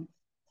ramen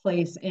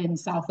place in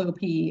South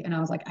OP, and I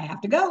was like, I have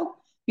to go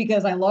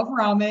because I love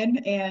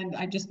ramen, and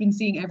I've just been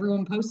seeing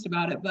everyone post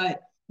about it.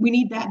 But we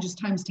need that just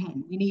times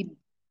 10. We need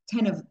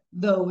 10 of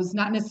those,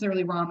 not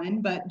necessarily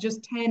ramen, but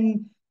just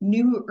 10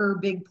 new or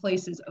big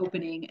places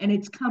opening, and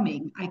it's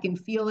coming. I can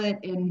feel it,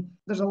 and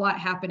there's a lot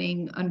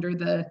happening under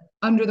the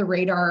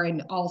radar,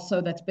 and also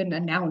that's been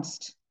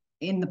announced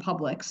in the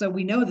public. So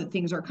we know that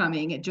things are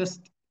coming. It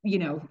just,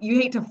 you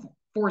hate to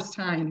force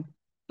time,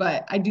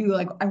 but I do,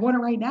 like, I want it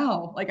right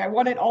now. Like, I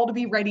want it all to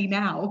be ready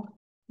now.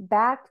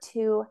 Back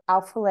to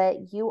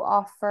AlphaLit, you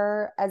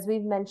offer, as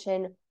we've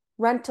mentioned,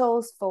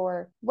 rentals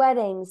for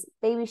weddings,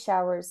 baby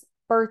showers,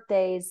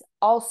 birthdays,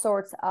 all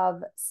sorts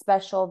of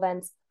special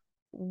events.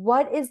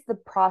 What is the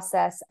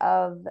process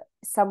of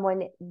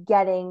someone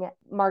getting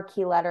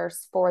marquee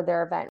letters for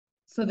their event?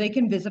 So they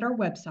can visit our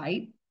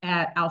website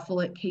at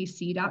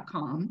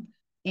alphalitkc.com,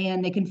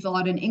 and they can fill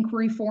out an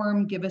inquiry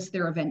form, give us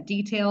their event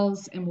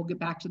details, and we'll get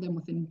back to them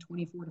within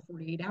 24 to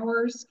 48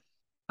 hours.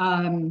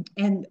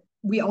 And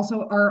we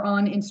also are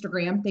on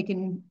Instagram. They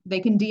can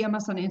DM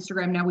us on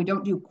Instagram. Now, we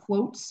don't do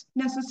quotes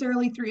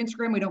necessarily through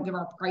Instagram. We don't give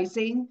our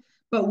pricing,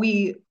 but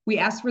we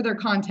ask for their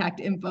contact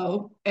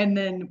info, and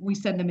then we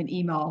send them an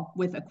email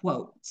with a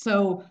quote.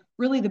 So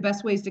really the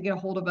best ways to get a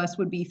hold of us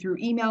would be through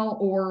email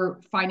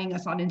or finding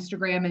us on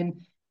Instagram and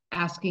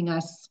asking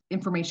us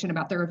information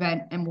about their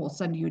event, and we'll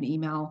send you an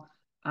email.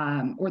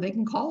 Or they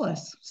can call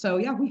us. So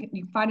yeah, you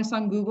can find us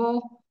on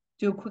Google,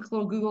 do a quick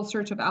little Google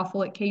search of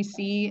AlphaLit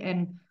KC,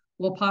 and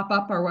we'll pop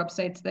up. Our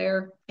website's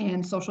there,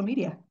 and social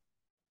media.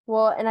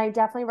 Well, and I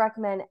definitely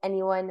recommend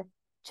anyone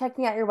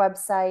checking out your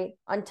website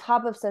on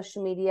top of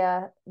social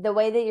media. The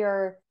way that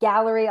your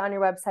gallery on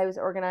your website was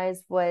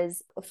organized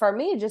was, for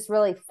me, just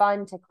really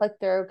fun to click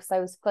through because I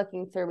was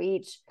clicking through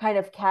each kind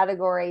of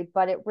category,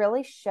 but it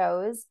really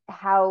shows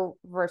how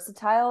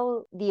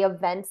versatile the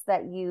events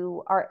that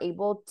you are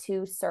able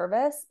to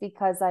service,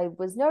 because I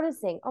was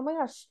noticing, oh my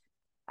gosh,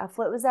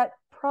 AlphaLit was at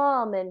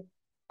prom and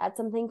at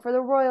something for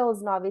the Royals,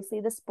 and obviously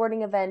the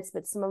sporting events,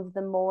 but some of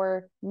the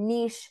more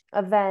niche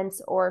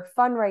events or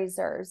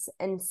fundraisers.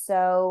 And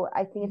so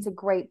I think it's a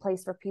great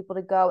place for people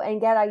to go and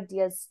get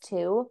ideas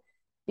too,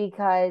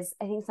 because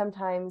I think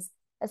sometimes,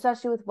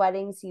 especially with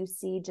weddings, you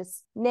see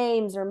just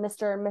names or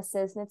Mr. and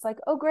Mrs. and it's like,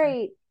 oh,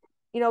 great,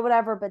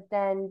 whatever. But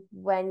then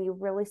when you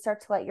really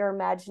start to let your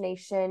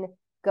imagination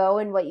go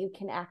and what you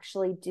can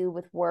actually do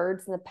with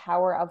words and the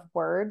power of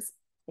words,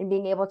 and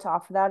being able to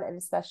offer that at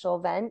a special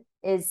event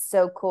is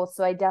so cool.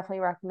 So I definitely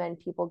recommend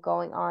people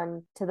going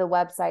on to the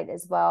website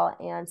as well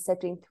and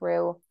sifting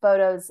through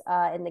photos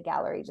in the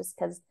gallery, just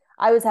because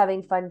I was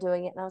having fun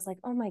doing it. And I was like,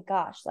 oh my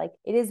gosh, like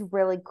it is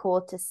really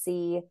cool to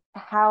see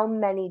how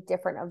many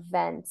different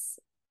events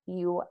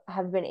you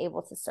have been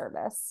able to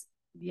service.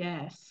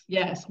 Yes.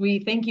 We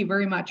thank you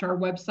very much. Our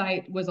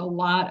website was a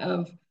lot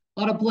of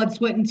blood,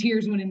 sweat, and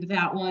tears went into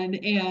that one.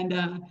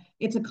 And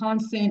it's a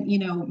constant,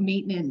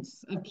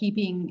 maintenance of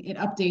keeping it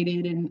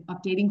updated and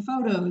updating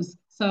photos.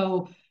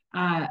 So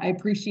I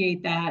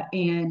appreciate that.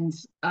 And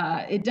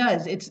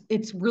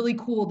it's really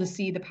cool to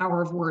see the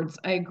power of words.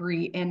 I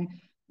agree. And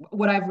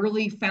what I've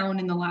really found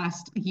in the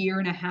last year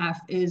and a half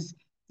is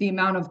the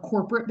amount of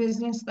corporate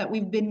business that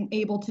we've been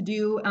able to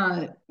do.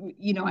 I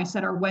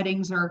said our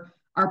weddings are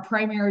our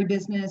primary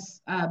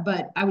business,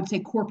 but I would say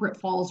corporate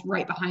falls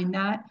right behind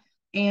that.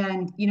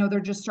 And, they're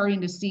just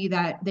starting to see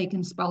that they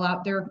can spell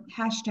out their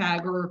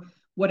hashtag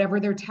whatever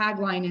their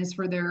tagline is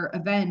for their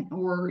event,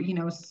 or,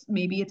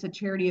 maybe it's a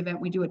charity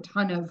event. We do a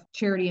ton of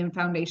charity and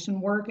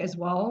foundation work as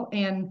well.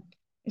 And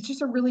it's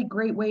just a really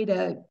great way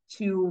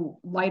to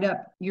light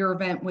up your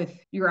event with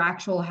your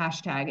actual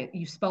hashtag.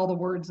 You spell the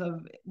words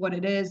of what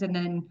it is, and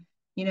then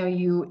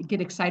you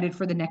get excited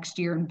for the next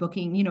year and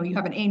booking. You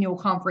have an annual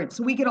conference,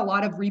 so we get a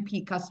lot of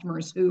repeat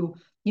customers who,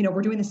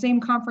 we're doing the same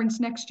conference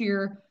next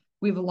year.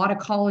 We have a lot of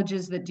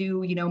colleges that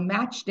do,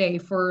 match day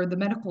for the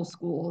medical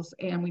schools,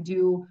 and we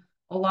do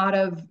a lot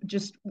of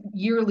just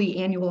yearly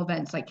annual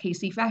events like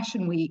KC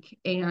Fashion Week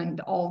and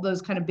all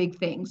those kind of big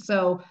things.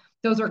 So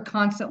those are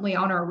constantly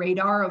on our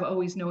radar of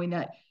always knowing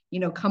that,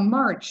 come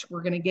March,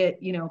 we're going to get,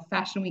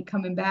 Fashion Week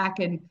coming back,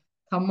 and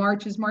come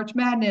March is March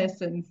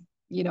Madness, and,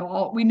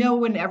 we know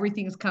when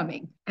everything's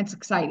coming. It's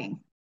exciting.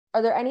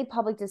 Are there any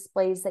public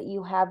displays that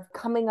you have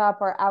coming up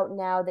or out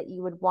now that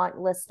you would want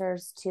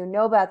listeners to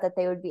know about, that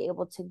they would be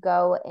able to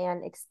go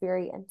and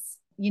experience?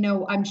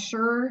 I'm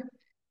sure,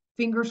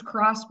 fingers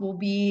crossed, we'll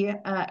be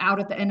out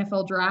at the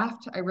NFL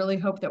draft. I really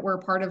hope that we're a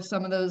part of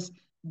some of those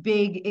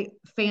big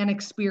fan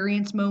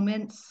experience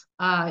moments,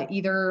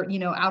 either,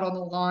 out on the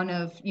lawn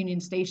of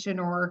Union Station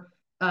or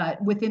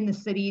within the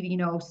city,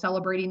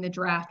 celebrating the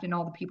draft and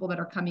all the people that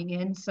are coming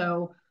in.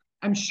 So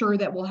I'm sure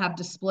that we'll have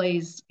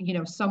displays,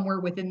 somewhere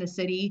within the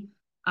city.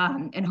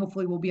 And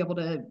hopefully we'll be able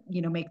to,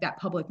 make that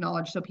public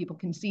knowledge so people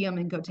can see them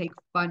and go take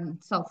fun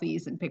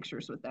selfies and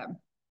pictures with them.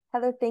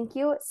 Heather, thank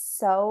you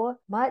so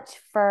much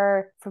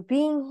for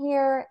being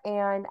here.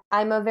 And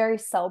I'm a very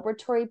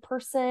celebratory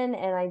person,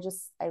 and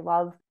I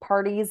love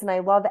parties, and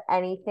I love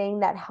anything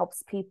that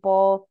helps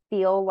people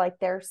feel like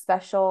their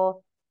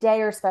special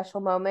day or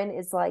special moment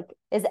is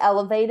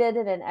elevated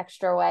in an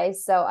extra way.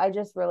 So I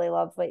just really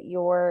love what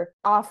you're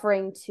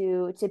offering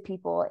to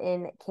people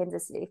in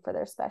Kansas City for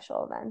their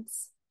special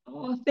events.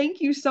 Oh,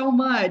 thank you so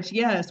much.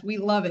 Yes, we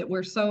love it.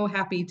 We're so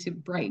happy to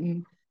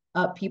brighten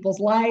up people's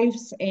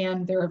lives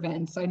and their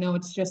events. I know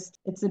it's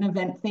an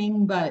event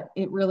thing, but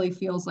it really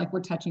feels like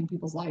we're touching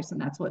people's lives,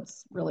 and that's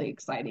what's really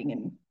exciting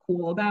and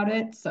cool about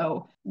it.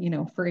 So,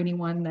 for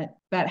anyone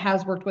that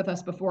has worked with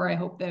us before, I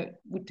hope that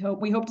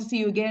we hope to see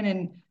you again,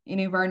 and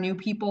any of our new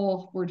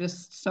people, we're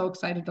just so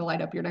excited to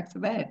light up your next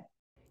event.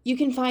 You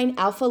can find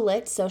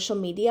AlphaLit social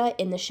media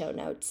in the show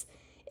notes.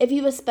 If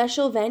you have a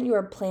special event you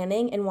are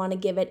planning and want to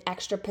give it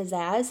extra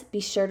pizzazz, be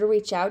sure to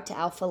reach out to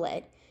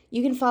AlphaLit.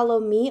 You can follow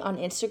me on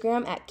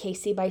Instagram at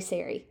KC by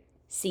Sari.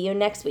 See you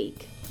next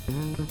week.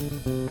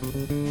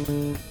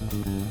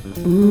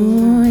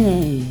 Ooh,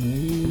 hey,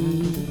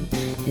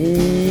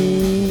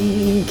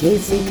 hey,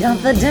 KC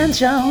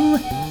Confidential.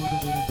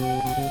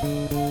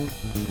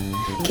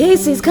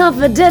 KC's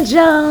Confidential.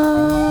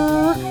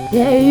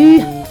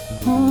 Yeah.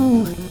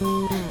 Ooh.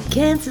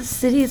 Kansas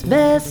City's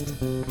best.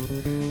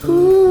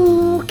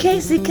 Ooh,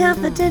 KC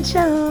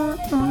Confidential.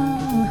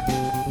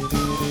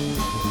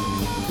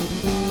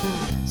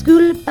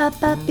 School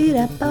papa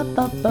pira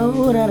papa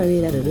bo da da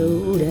da da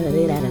da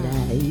da da.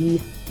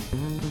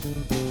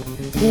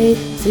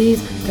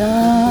 KC's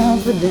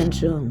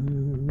Confidential.